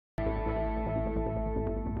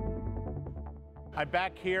I'm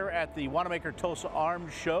back here at the Wanamaker Tulsa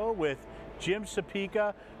Arms Show with Jim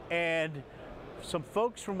Supica and some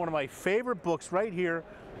folks from one of my favorite books right here.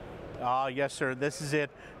 Yes, sir, this is it,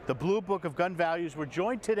 the Blue Book of Gun Values. We're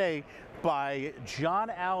joined today by John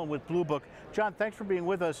Allen with Blue Book. John, thanks for being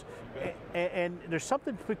with us. And there's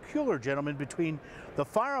something peculiar, gentlemen, between the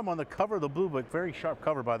firearm on the cover of the Blue Book, very sharp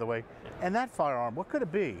cover, by the way, and that firearm. What could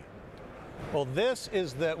it be? Well, this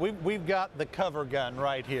is the, we've got the cover gun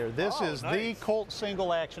right here. This is nice. the Colt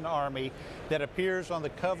Single Action Army that appears on the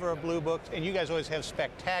cover of Blue Books, and you guys always have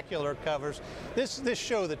spectacular covers. This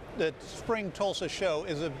show, the Spring Tulsa Show,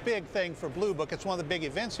 is a big thing for Blue Book. It's one of the big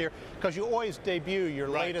events here because you always debut your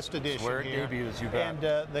latest edition. That's where it here. debuts, you bet.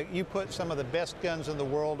 And you put some of the best guns in the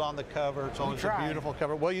world on the cover. It's always a beautiful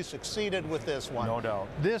cover. Well, you succeeded with this one. No doubt.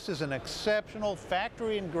 This is an exceptional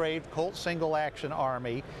factory engraved Colt Single Action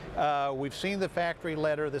Army. We've seen the factory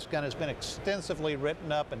letter. This gun has been extensively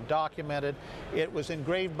written up and documented. It was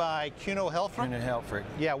engraved by Kuno Helfrich.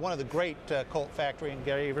 Yeah, one of the great Colt factory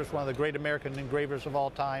engravers, one of the great American engravers of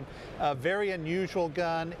all time. A very unusual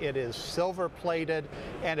gun. It is silver plated,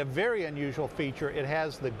 and a very unusual feature, it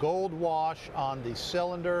has the gold wash on the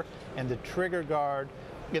cylinder and the trigger guard.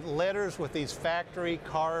 It letters with these factory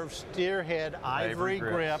carved steerhead ivory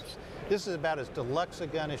grips. This is about as deluxe a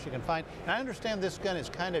gun as you can find. And I understand this gun is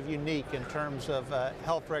kind of unique in terms of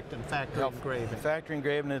Helfrich and factory engraving. Factory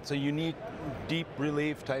engraving, it's a unique deep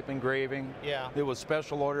relief type engraving. Yeah. It was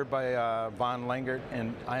special ordered by Von Lengert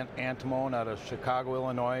and Antimone out of Chicago,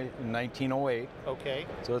 Illinois in 1908. Okay.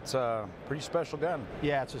 So it's a pretty special gun.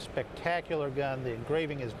 Yeah, it's a spectacular gun. The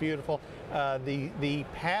engraving is beautiful. The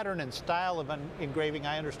pattern and style of engraving,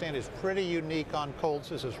 I understand, is pretty unique on Colts.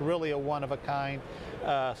 This is really a one of a kind.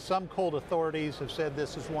 Some Colt authorities have said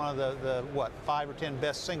this is one of the 5 or 10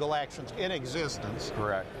 best single actions in existence.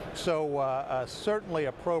 Correct. So certainly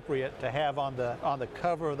appropriate to have on the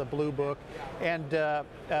cover of the Blue Book. And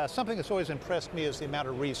something that's always impressed me is the amount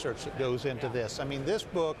of research that goes into this. I mean, this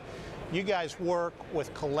book, you guys work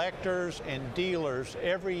with collectors and dealers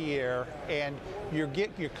every year, and you're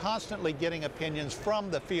constantly getting opinions from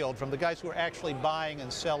the field, from the guys who are actually buying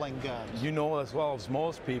and selling guns. You know as well as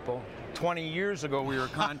most people, 20 years ago we were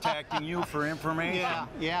contacting you for information.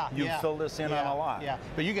 You filled us in on a lot. Yeah,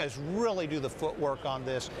 but you guys really do the footwork on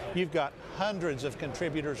this. You've got hundreds of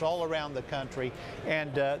contributors all around the country,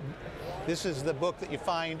 and this is the book that you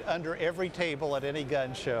find under every table at any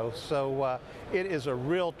gun show. So it is a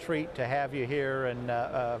real treat to have you here and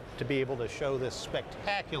to be able to show this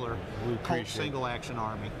spectacular Colt Single Action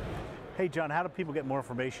Army. Hey, John, how do people get more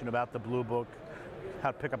information about the Blue Book? How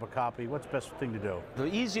to pick up a copy? What's the best thing to do? The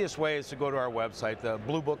easiest way is to go to our website, the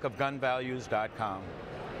bluebookofgunvalues.com.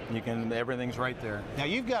 Everything's right there. Now,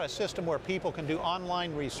 you've got a system where people can do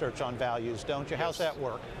online research on values, don't you? How's that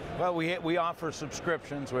work? Well, we offer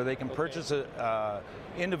subscriptions where they can purchase an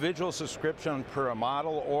individual subscription per a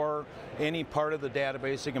model or any part of the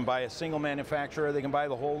database. They can buy a single manufacturer. They can buy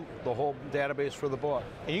the whole database for the book.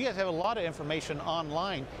 And you guys have a lot of information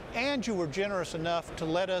online, and you were generous enough to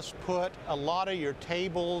let us put a lot of your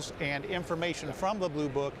tables and information from the Blue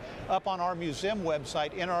Book up on our museum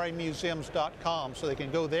website, nramuseums.com, so they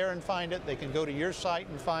can go there and find it. They can go to your site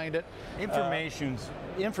and find it.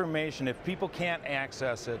 Information, if people can't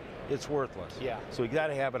access it, it's worthless. Yeah. So you got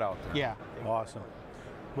to have it out there. Yeah. Awesome.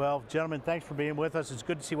 Well, gentlemen, thanks for being with us. It's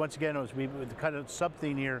good to see once again, as with the kind of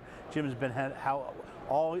sub-theme here, Jim has been how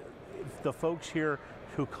all the folks here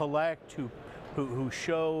who collect, who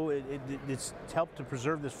show, it's helped to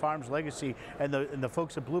preserve this firearms legacy, and the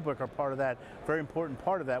folks at Blue Book are part of that, very important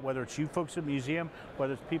part of that, whether it's you folks at the museum,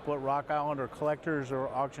 whether it's people at Rock Island or collectors or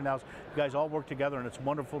auction house, you guys all work together, and it's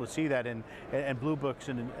wonderful to see that, and Blue Book's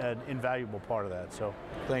an invaluable part of that. So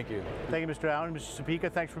thank you. Thank you, Mr. Allen. Mr. Supica,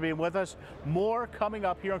 thanks for being with us. More coming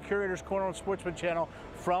up here on Curator's Corner on Sportsman Channel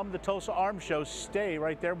from the Tulsa Arms Show. Stay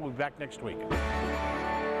right there. We'll be back next week.